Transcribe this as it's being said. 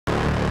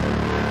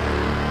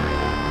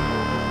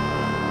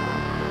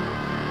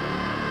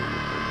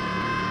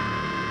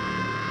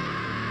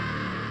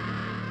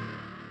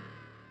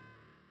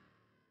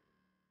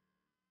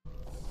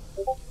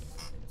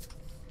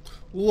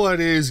What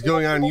is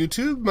going on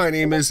YouTube? My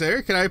name is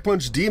Eric and I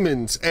punch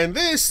demons, and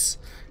this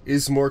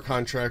is more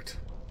contract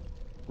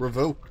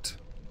Revoked.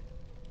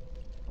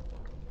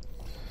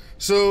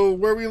 So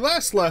where we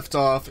last left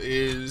off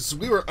is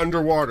we were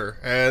underwater,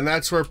 and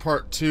that's where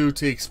part 2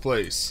 takes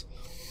place.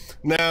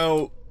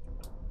 Now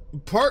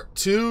part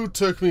 2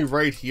 took me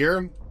right here,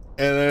 and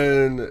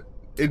then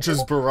it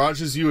just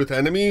barrages you with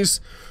enemies.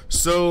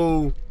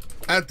 So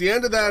at the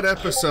end of that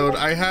episode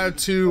I had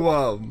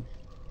to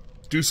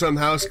do some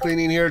house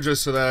cleaning here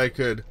just so that I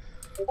could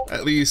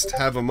at least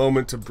have a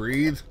moment to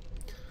breathe.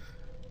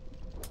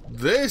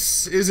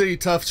 This is a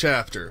tough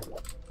chapter,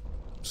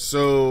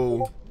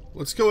 so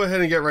let's go ahead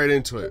and get right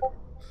into it.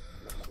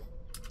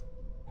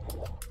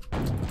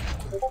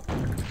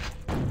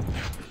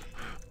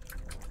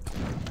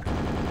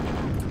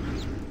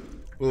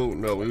 Oh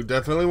no, we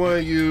definitely want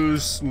to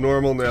use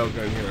normal nail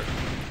gun here.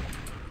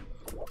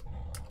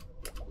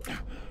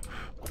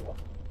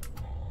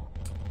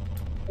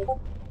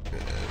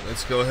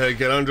 Let's go ahead and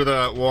get under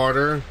that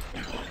water.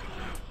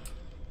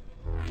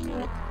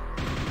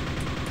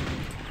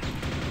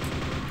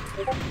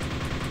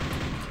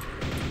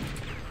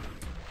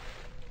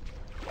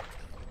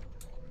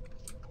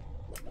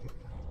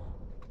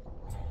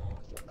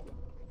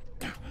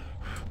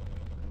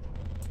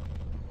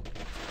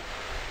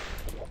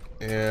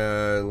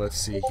 And let's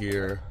see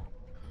here.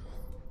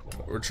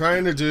 What we're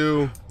trying to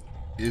do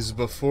is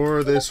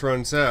before this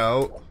runs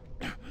out.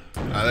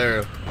 Ah,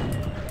 there.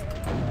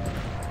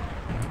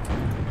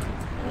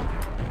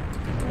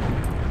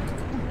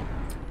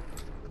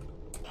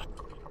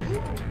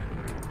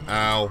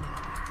 Ow.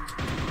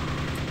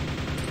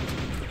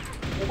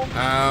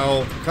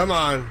 Ow. Come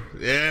on.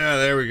 Yeah,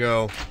 there we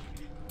go.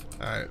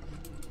 Alright.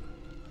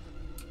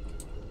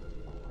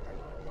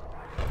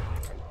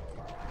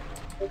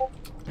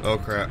 Oh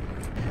crap.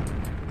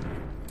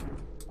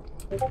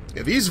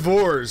 Yeah, these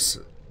Vors,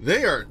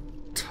 they are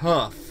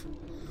tough.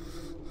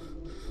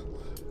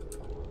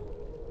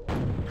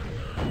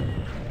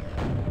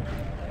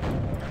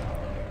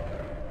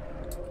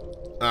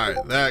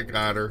 Alright, that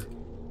got her.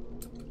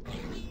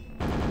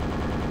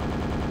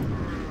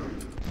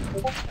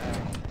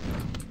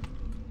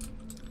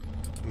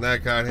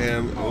 That got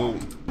him. Oh.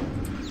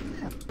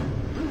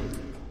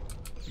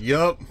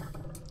 Yup.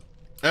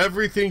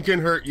 Everything can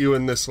hurt you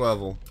in this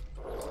level.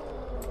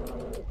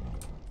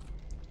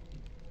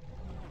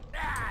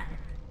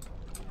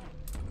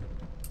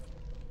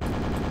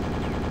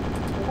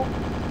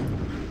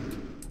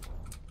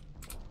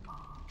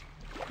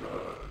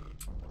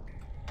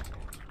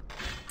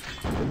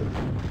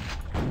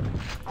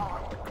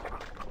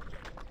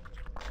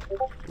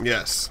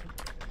 Yes.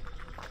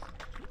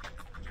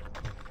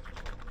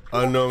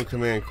 Unknown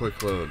command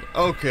quick load.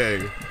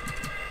 Okay.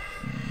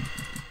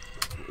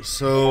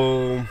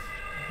 So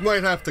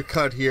might have to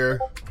cut here.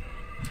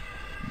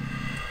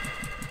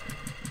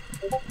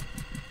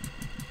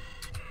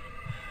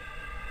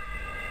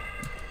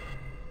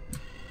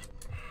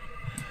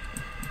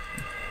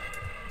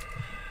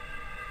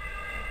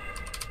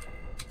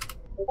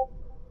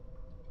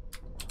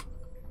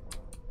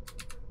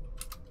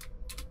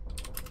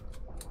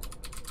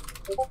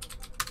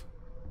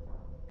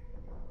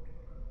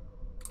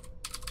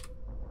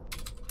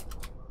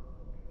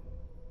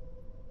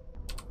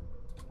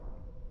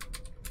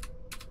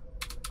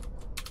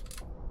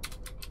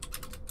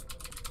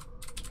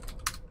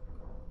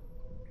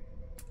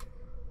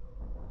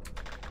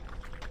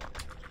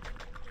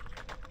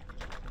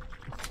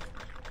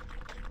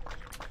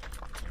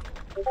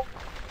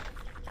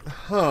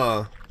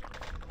 Huh.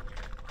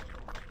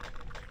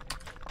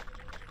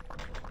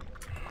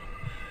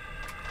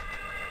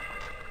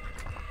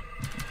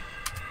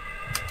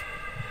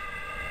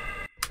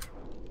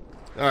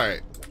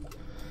 Alright.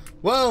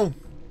 Well,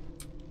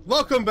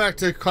 welcome back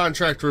to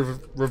Contract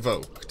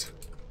Revoked.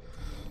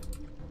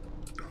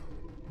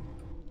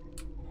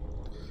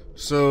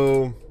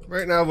 So,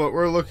 right now what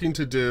we're looking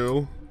to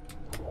do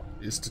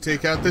is to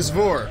take out this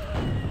Vor.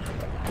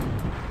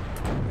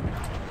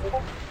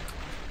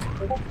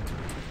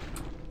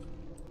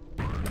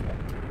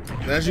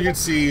 And as you can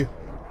see,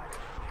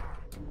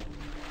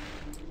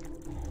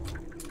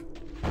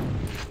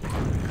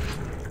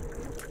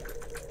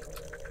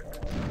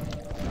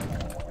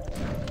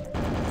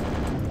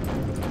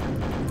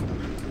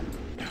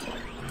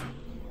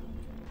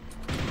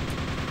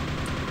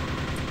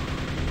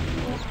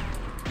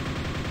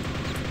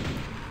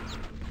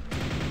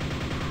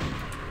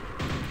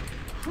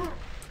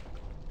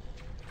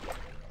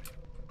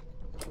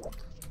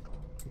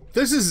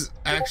 this is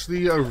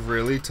actually a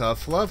really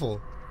tough level.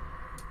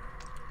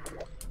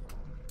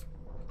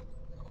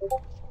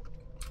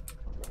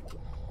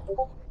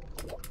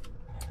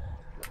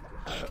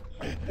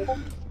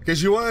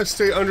 Because you want to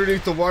stay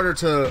underneath the water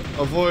to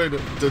avoid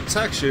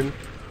detection,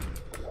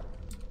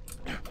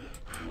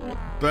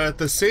 but at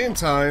the same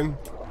time,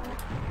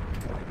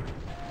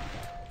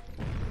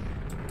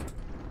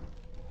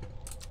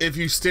 if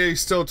you stay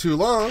still too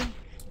long,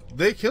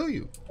 they kill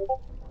you.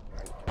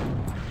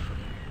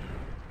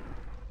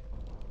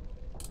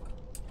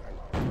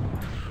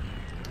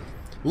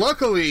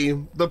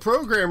 Luckily, the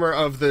programmer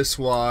of this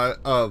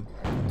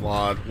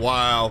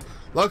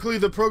luckily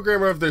the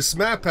programmer of this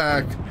map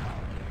pack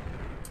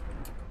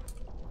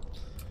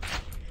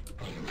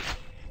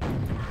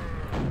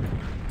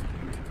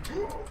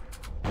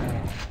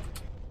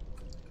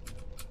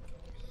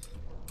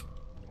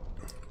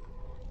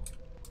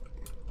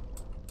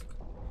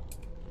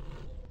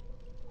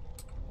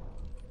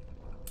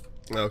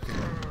okay.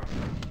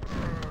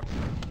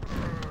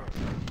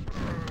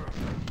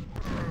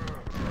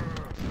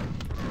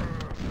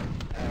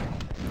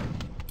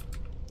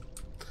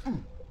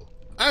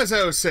 As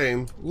I was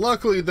saying,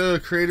 luckily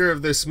the creator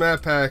of this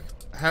map pack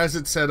has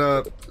it set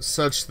up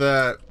such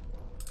that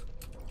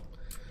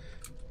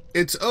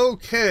it's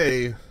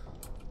okay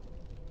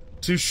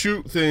to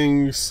shoot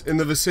things in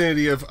the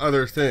vicinity of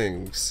other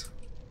things.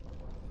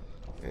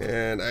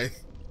 And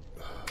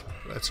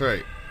that's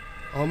right.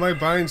 All my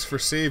binds for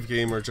save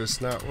game are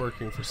just not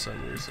working for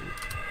some reason.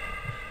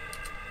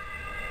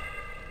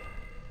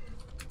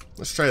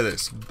 Let's try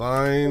this.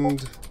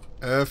 Bind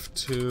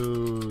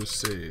F2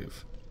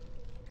 save.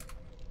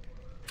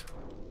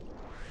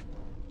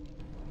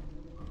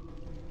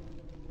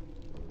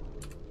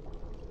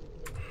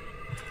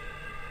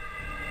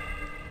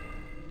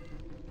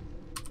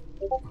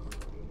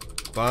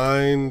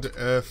 Bind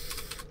F.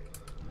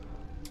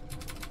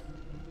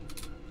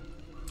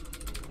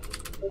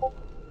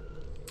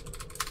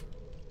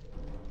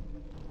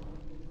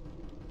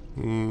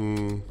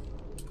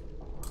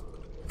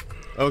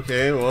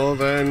 Okay, well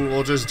then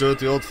we'll just do it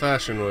the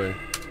old-fashioned way.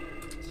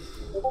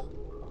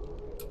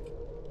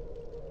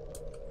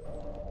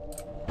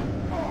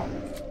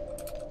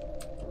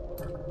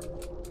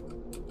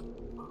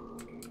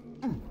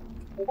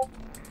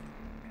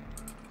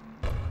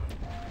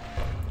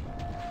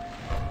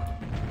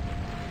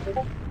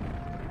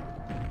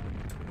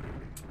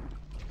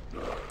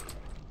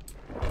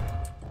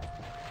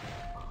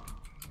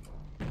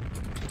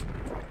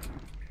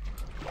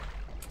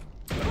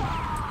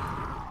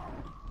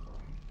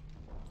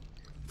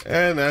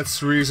 And that's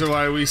the reason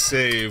why we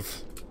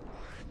save.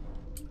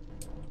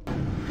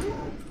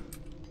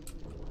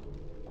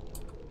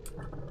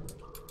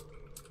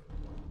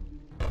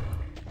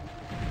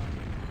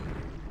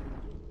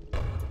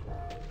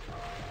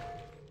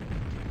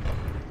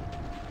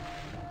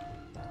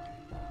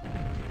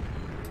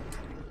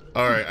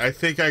 Alright, I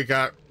think I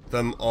got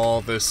them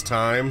all this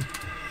time.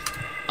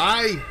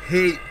 I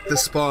hate the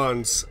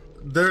spawns.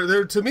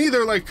 They're to me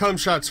they're like cum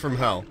shots from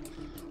hell.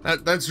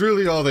 That's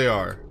really all they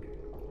are.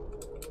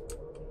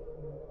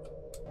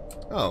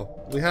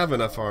 Oh, we have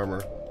enough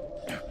armor.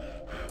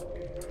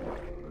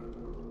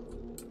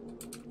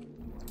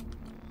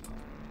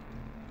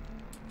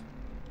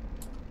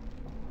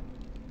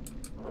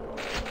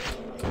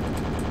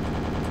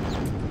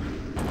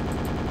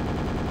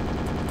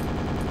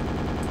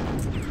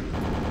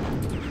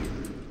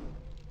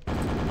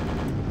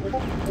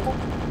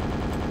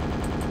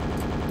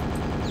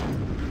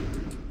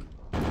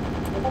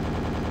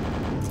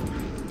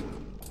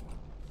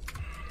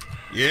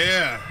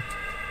 Yeah.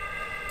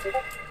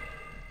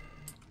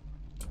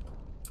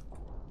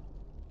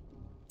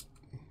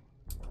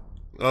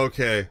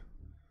 Okay.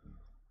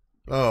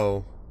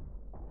 Oh.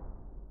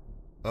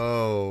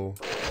 Oh.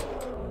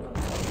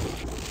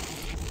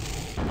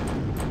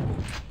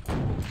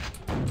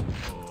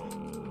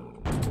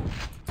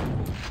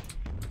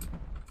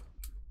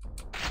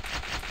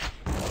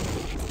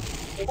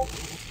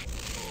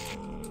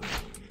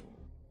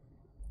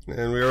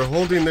 And we are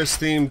holding this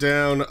theme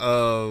down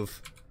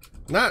of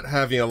not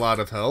having a lot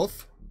of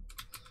health.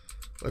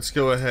 Let's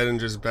go ahead and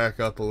just back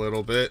up a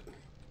little bit.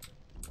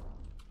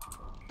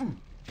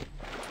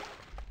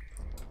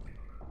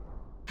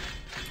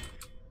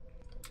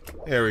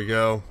 There we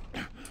go.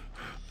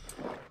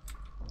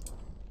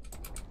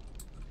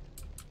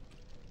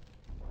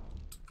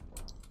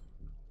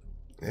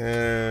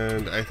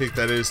 And I think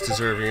that is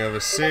deserving of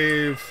a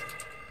save.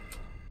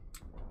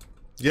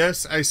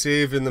 Yes, I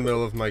save in the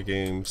middle of my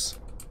games.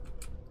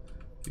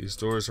 These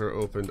doors are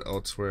opened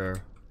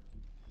elsewhere.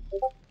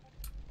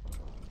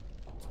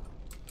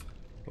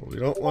 But we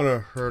don't want to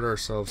hurt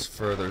ourselves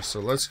further, so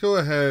let's go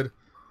ahead.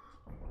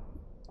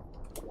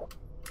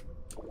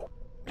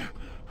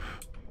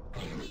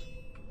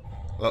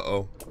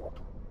 Uh-oh.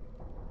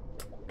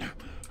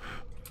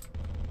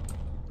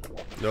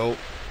 Nope.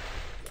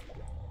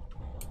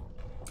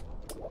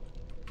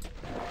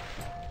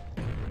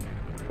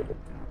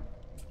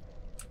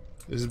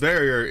 This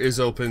barrier is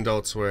opened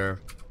elsewhere.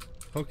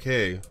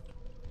 Okay.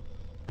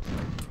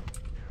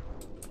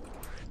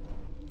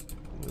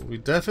 We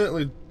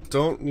definitely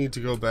don't need to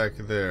go back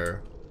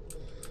there.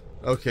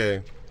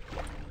 Okay.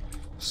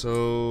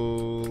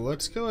 So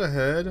let's go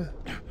ahead.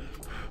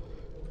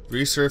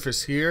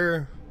 Resurface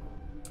here.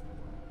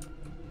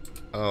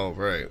 Oh,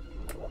 right.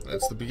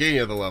 That's the beginning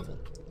of the level.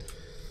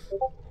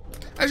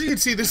 As you can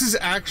see, this is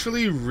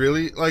actually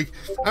really, like,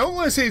 I don't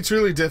want to say it's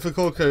really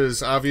difficult,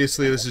 because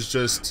obviously this is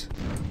just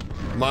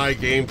my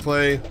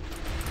gameplay.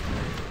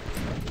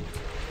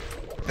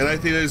 And I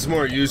think it's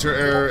more user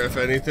error, if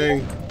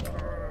anything.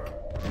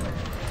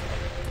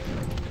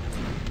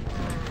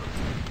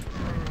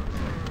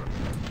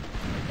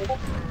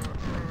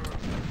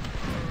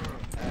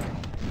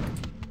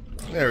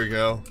 There we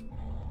go.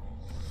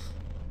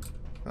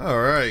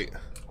 Alright.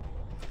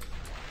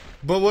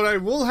 But what I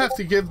will have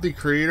to give the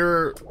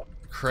creator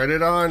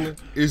credit on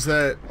is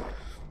that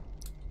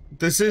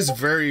this is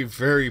very,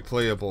 very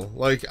playable.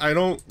 Like, I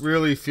don't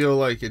really feel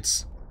like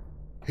it's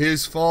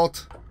his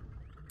fault.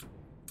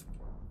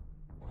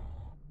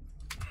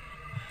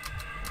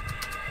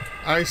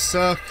 I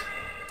suck.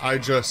 I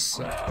just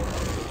suck.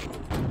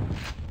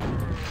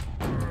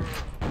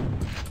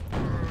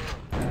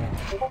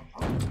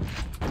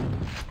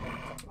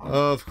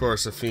 Of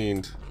course, a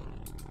fiend.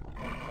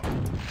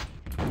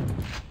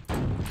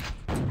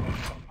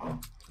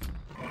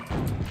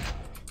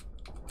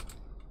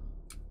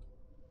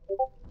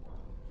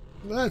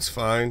 That's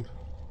fine.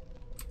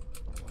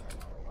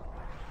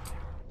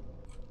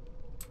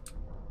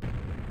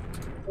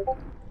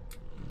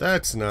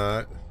 That's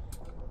not.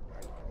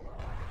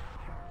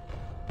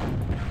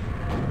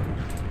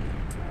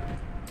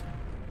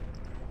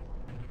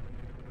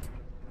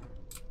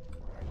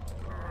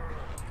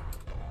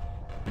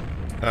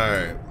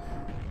 Alright.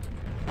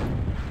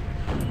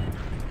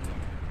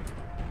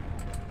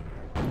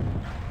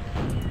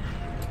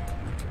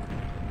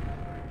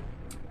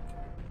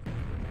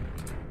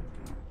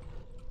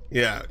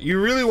 Yeah, you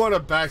really want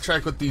to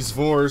backtrack with these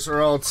Vors, or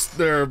else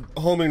their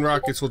homing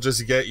rockets will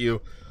just get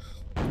you.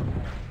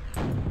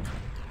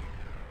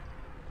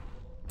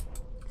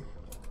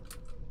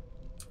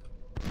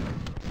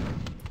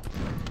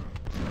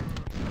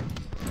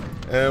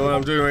 And what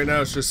I'm doing right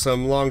now is just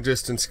some long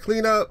distance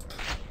cleanup.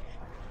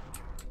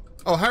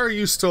 Oh, how are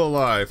you still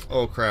alive?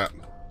 Oh, crap.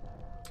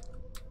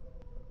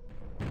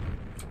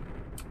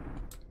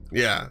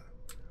 Yeah.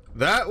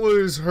 That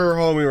was her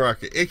homing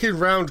rocket. It can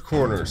round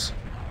corners.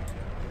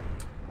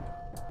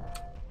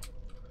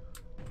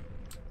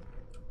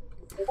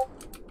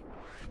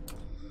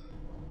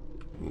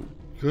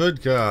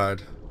 Good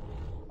God.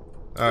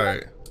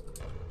 Alright.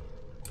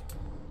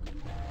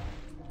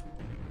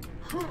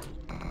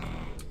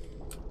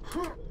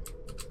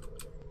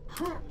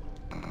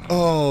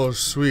 Oh,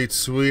 sweet,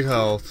 sweet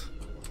health.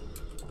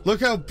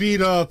 Look how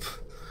beat up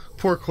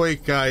poor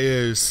Quake guy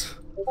is.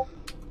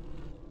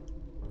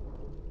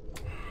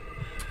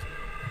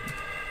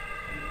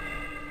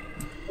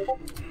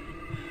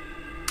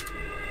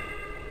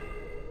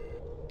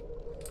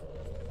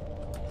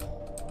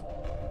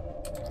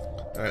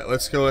 Alright,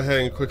 let's go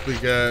ahead and quickly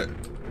get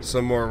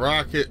some more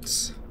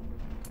rockets.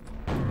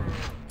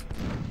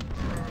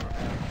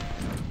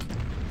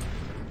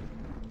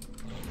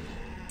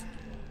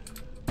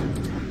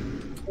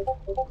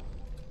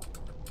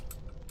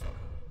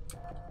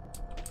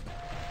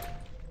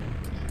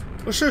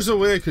 Wish there's a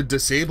way I could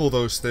disable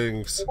those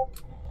things,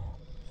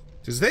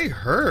 because they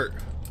hurt.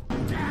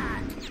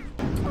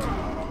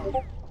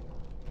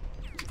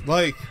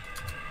 Like,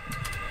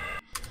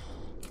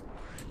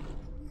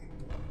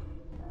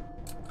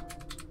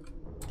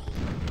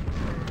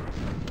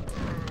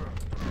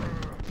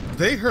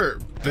 they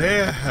hurt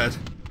bad.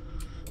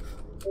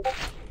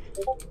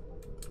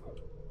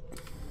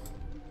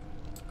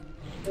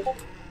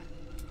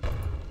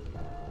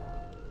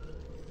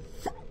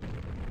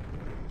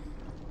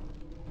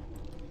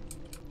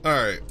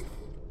 Alright.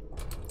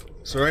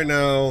 So right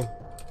now...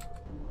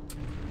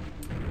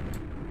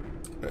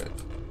 Right.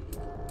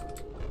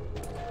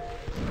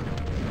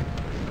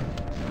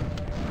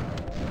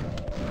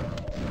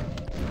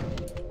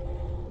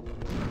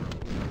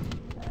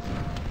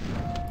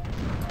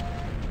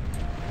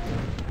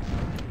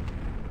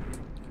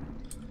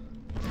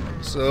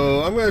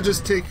 So I'm gonna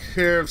just take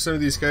care of some of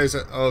these guys.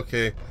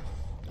 Okay.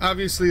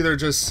 Obviously they're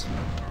just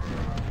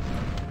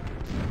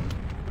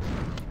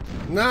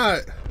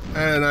not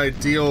at an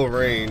ideal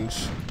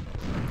range.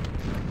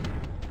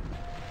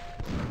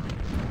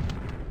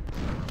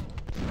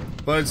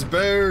 But it's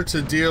better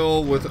to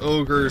deal with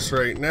ogres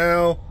right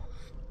now.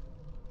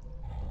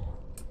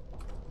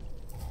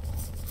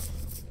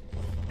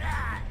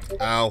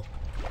 Ow.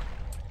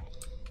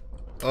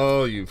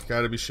 Oh, you've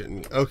got to be shitting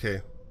me.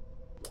 Okay.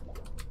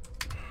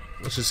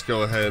 Let's just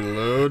go ahead and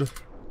load.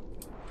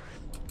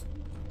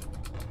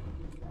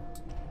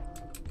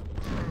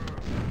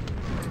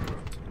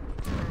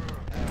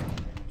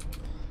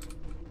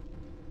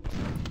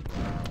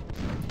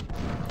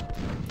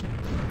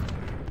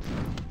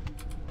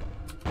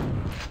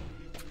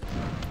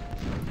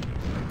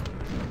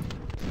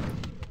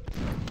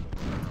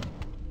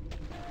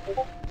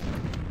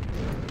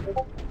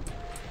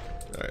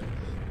 Alright.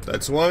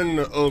 That's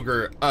one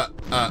ogre.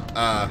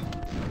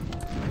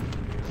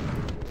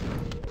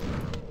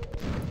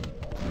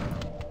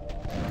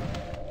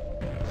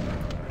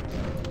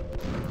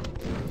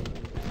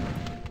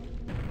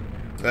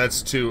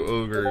 That's two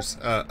ogres.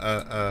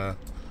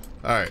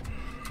 Alright.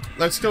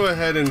 Let's go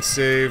ahead and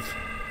save.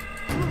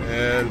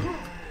 And...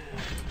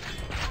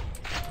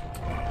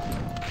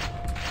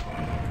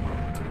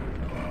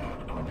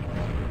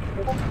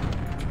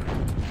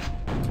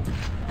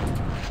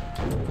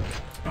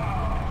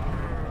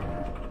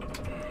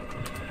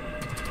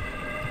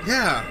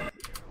 yeah.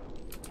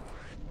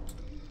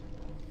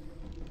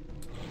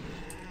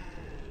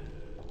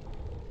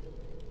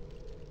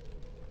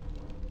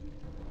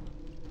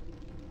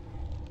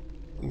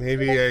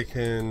 Maybe I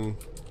can...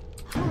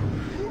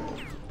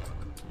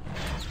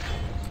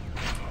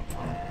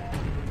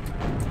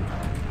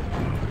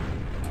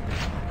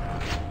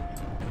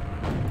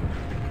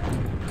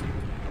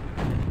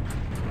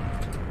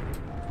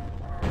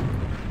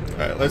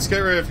 Alright, let's get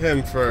rid of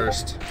him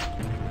first.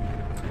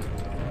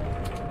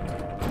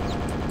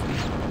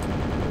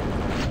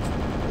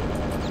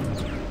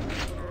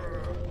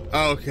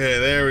 Okay,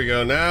 there we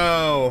go.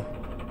 Now...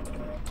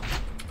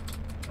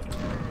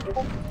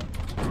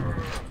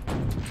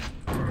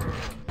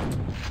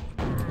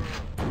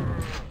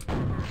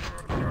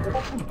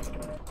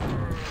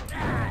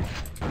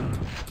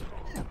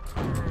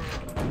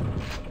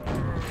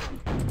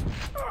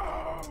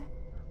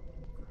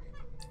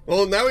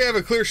 Well, now we have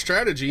a clear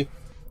strategy,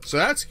 so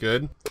that's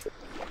good.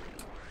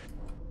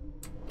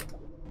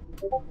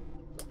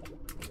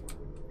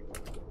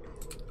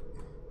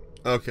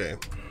 Okay.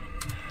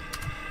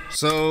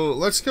 So,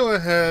 let's go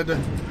ahead...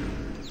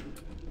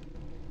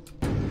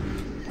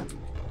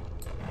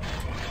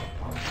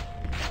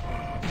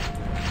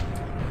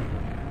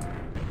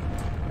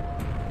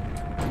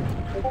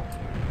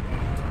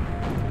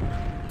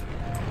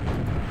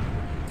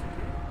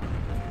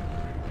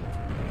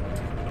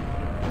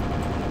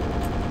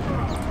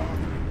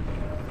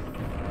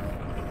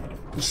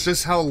 It's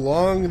just how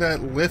long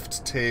that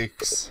lift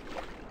takes.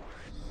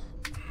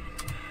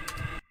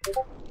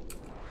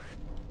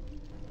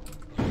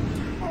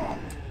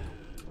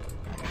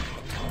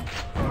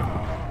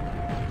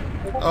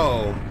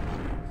 Oh.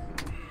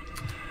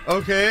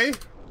 Okay.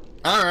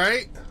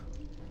 Alright.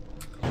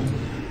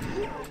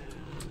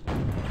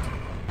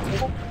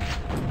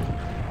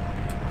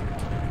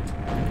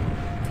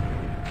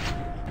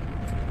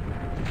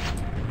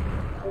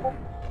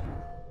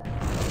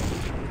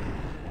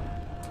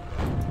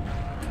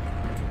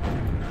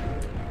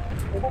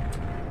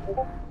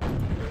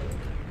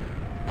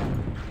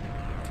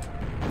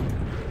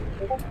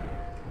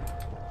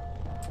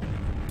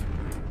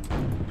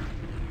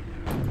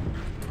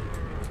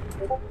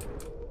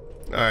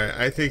 Alright,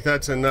 I think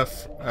that's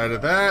enough out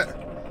of that.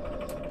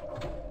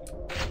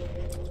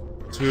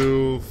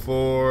 2,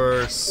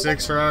 4,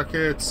 6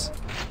 rockets.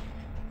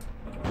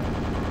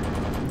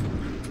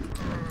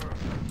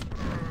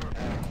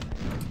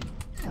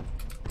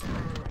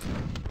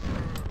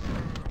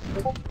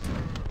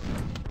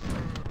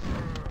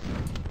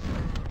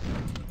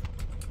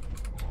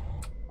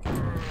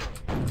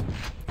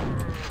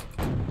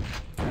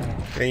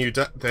 Can you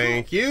die?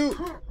 Thank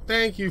you.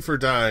 Thank you for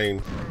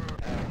dying.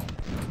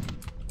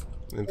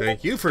 And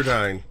thank you for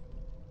dying.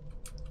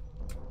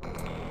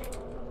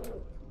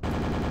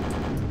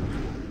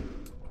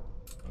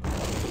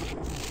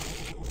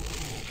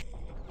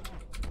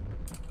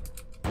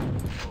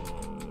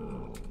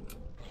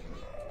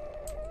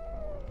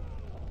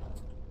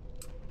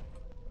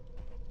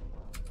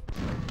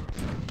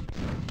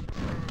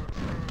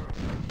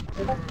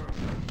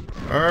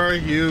 Are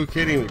you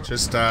kidding me?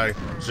 Just die.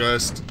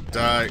 Just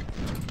die.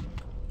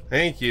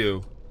 Thank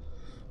you.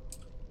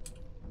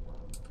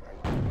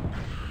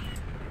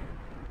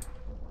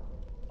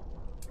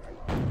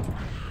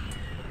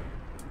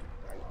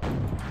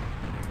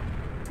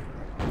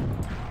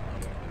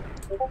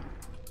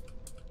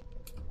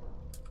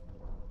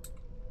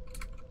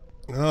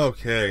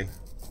 Okay.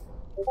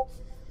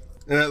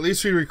 And at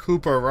least we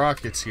recoup our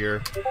rockets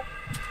here.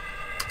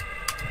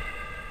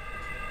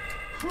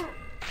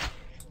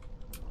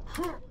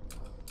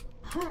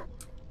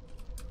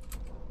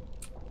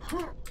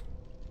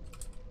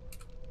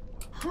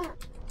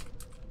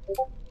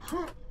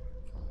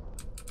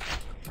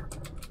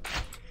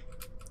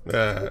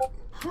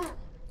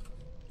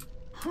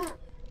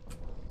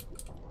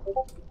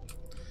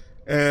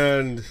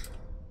 And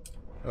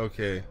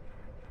okay.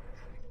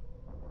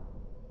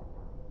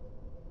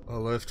 A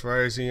lift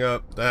rising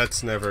up,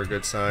 that's never a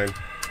good sign.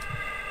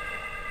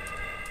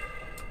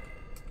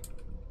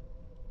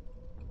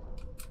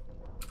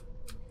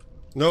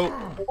 Nope.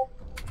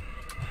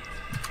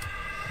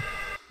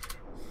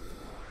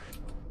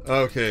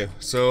 Okay,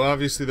 so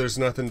obviously there's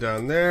nothing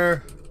down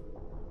there.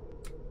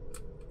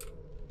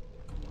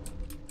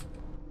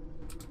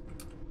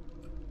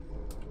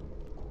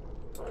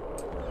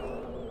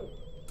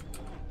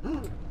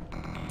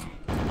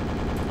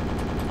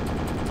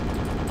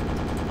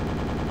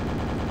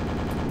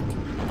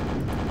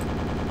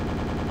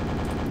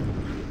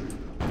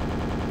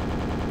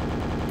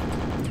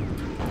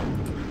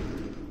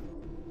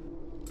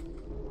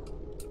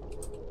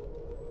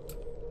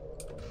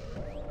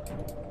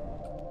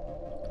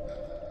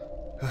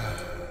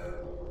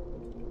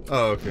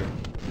 Oh, okay.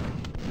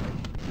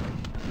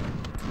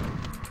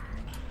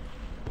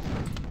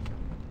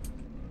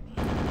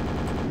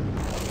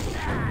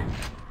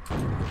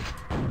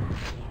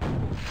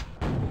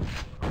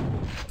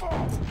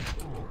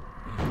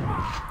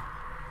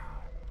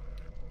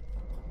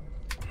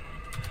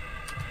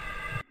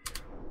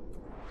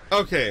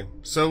 Okay,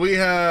 so we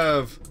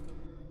have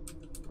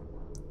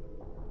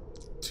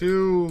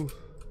 2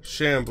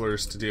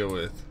 shamblers to deal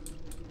with.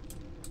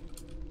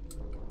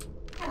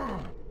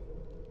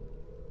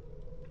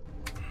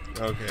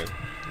 Okay,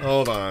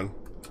 hold on.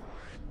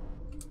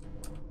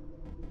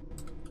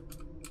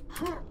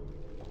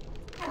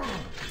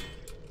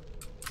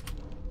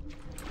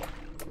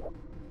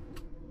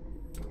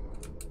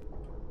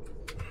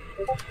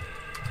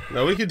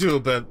 No, we could do a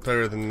bit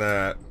better than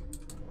that.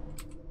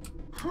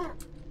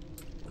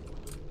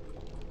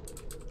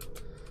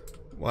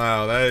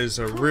 Wow, that is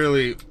a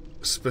really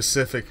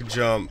specific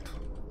jump.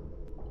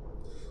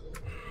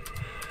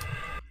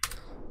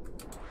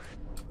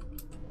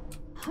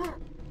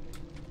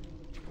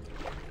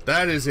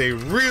 That is a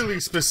really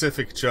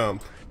specific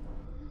jump.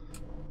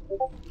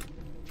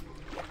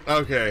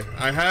 Okay,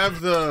 I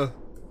have the...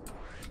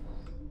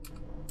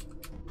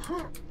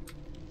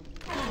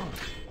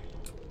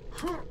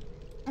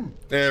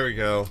 There we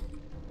go.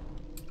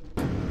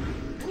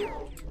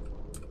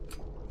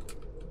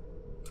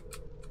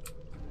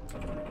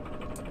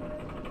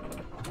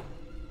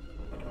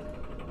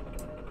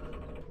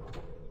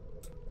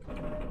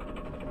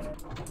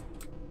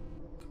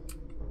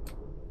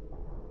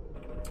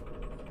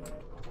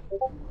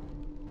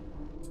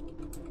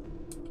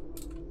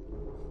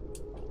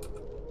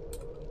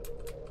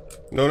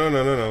 No, no,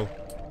 no, no, no.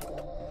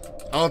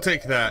 I'll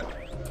take that.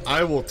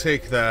 I will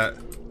take that.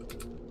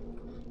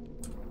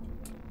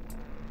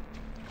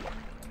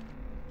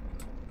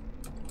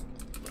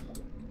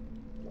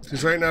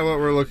 Because right now what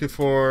we're looking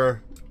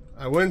for...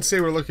 I wouldn't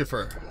say we're looking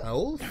for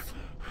health.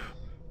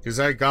 Because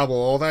I gobble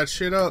all that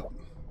shit up.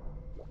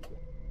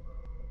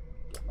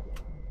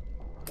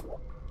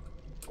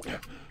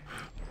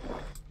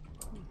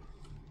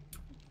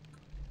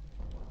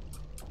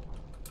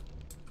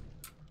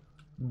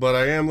 But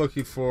I am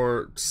looking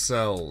for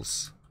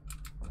cells.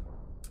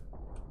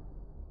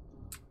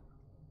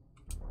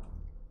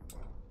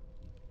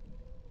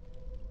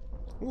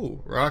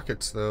 Ooh,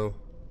 rockets though.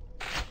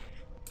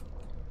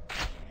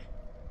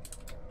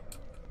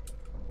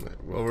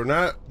 Well, we're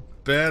not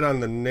bad on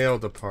the nail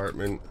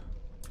department.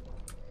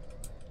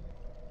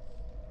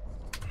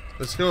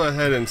 Let's go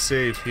ahead and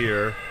save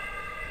here.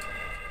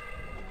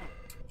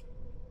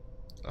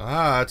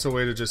 Ah, that's a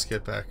way to just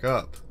get back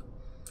up.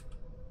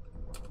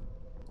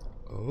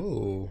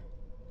 Oh.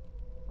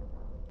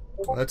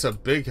 That's a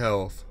big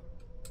health.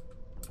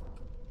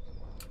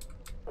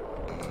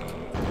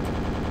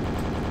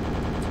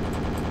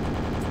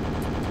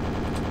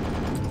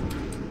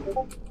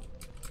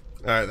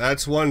 Alright,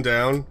 that's one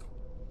down.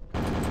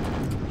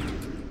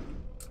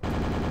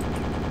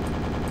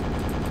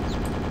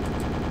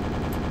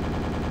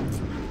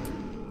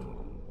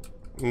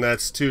 And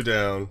that's two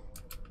down.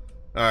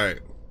 Alright.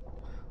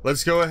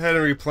 Let's go ahead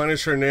and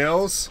replenish our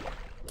nails.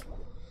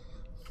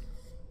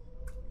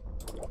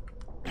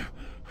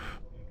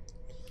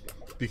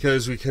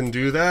 Because we can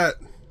do that.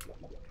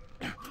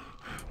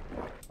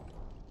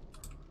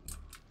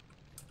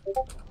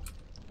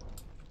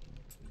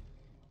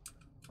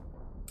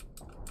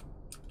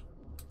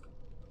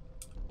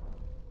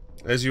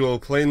 As you will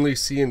plainly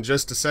see in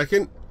just a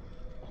second.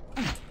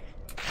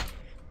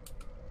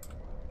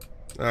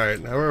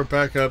 Alright, now we're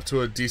back up to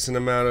a decent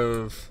amount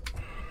of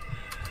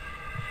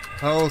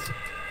health.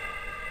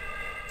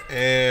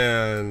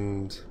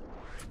 And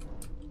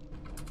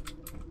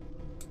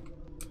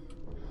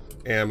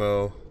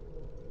ammo.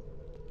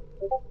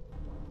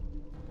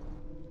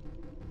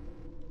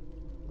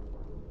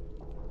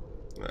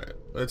 Alright,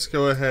 let's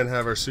go ahead and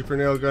have our super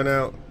nail gun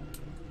out.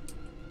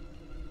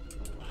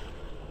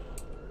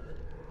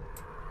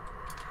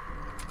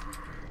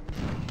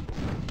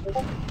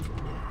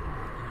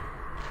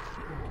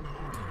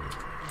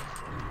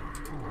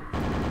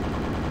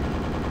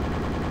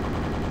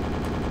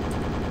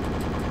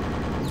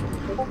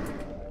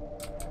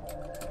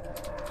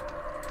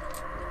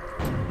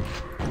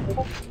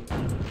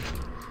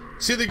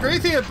 See, the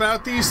great thing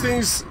about these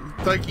things,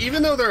 like,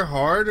 even though they're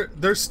hard,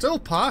 they're still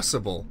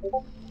possible.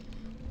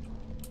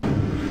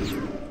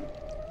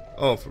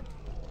 Oh.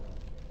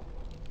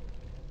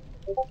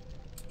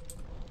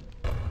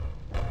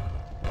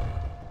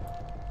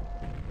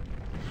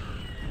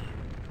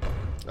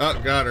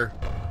 Oh, got her.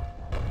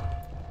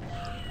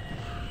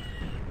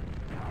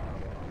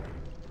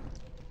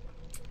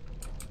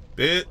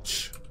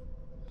 Bitch.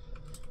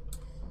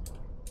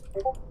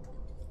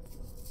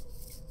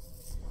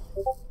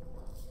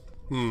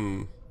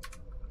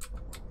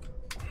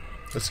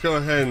 Let's go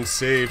ahead and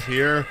save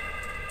here.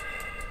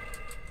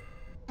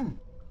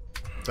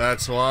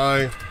 That's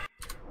why.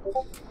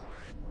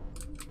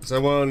 Because I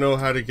want to know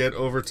how to get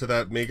over to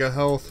that mega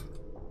health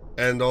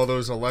and all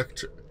those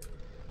electric...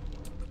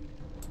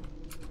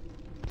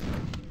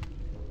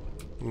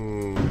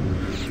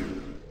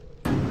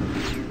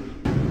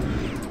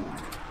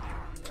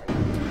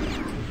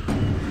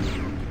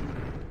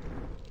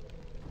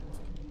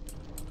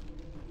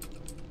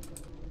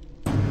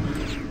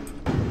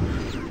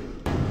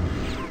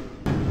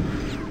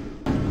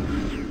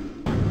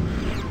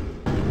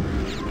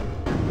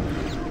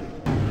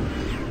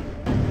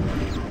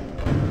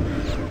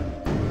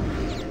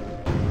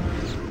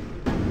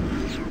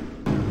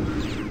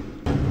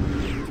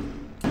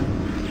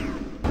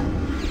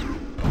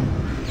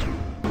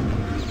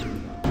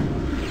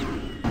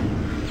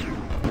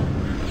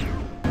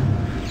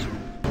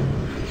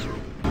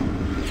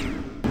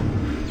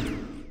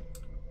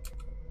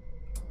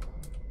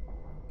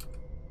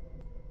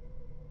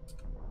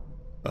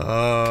 You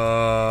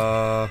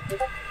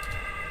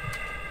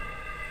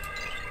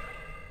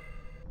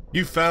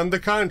found the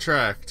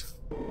contract.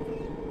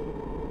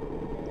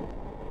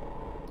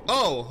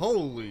 Oh,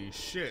 holy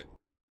shit.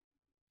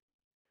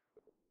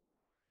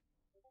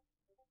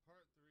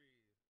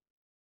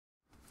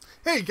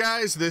 Hey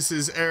guys, this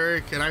is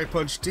Eric and I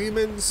Punch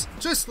Demons.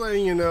 Just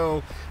letting you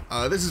know,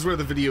 this is where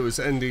the video is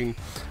ending.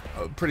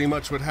 Pretty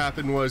much what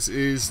happened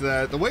is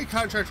that the way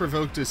Contract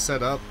Revoked is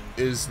set up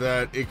is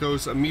that it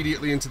goes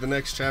immediately into the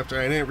next chapter.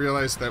 I didn't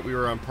realize that we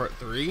were on part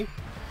 3.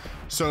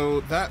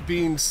 So that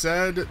being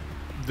said,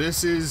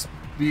 this is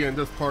the end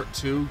of part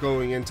 2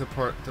 going into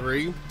part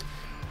 3.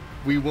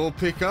 We will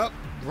pick up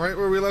right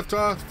where we left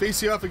off,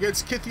 facing off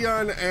against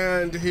Kithion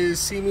and his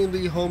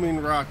seemingly homing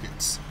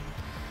rockets.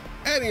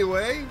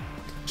 Anyway,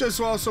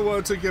 just also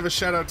wanted to give a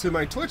shout out to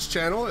my Twitch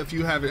channel. If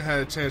you haven't had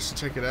a chance to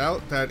check it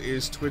out, that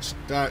is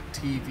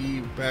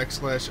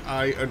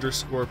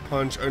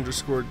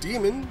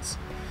twitch.tv/I_punch_demons.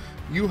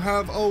 You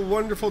have a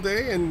wonderful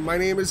day, and my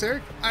name is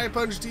Eric. I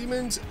Punch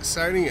Demons,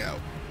 signing out.